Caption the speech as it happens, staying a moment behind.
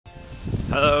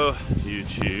Hello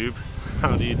YouTube,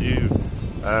 how do you do?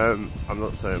 I'm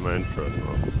not saying my intro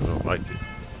anymore because I don't like it.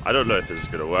 I don't know if this is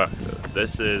going to work though.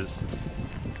 This is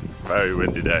a very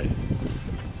windy day.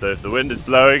 So if the wind is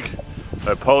blowing,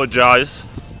 I apologise.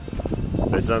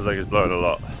 It sounds like it's blowing a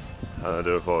lot and I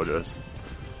do apologise.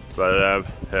 But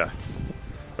yeah.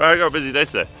 Well, I got a busy day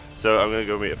today. So I'm going to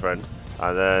go meet a friend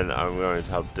and then I'm going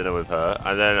to have dinner with her.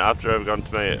 And then after I've gone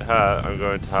to meet her, I'm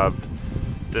going to have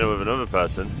dinner with another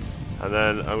person. And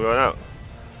then I'm going out.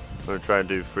 I'm going to try and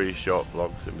do 3 short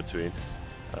vlogs in between.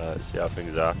 See how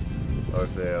things are. Or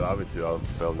if they allow me to, I'll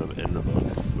film them in the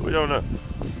vlog. But we don't know.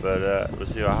 But we'll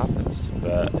see what happens.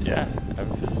 But yeah,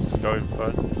 everything's going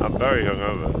fun. I'm very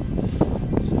hungover.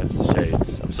 So that's the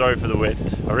shades. I'm sorry for the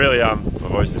wind. I really am. My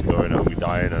voice is going. I'm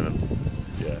dying and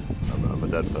I'm a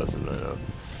dead person right now.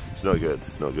 It's not good.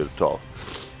 It's not good at all.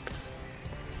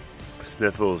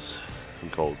 Sniffles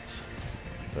and colds.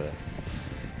 But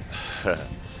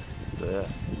yeah.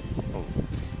 Oh.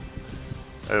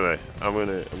 Anyway, I'm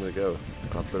gonna go.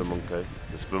 I've been a monkey.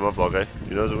 This has been my vlog, eh?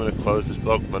 You know I'm gonna close this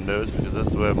vlog with my nose because that's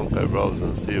the way a monkey rolls,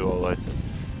 and I'll see you all later.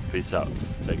 Peace out.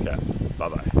 Take care. Bye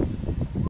bye.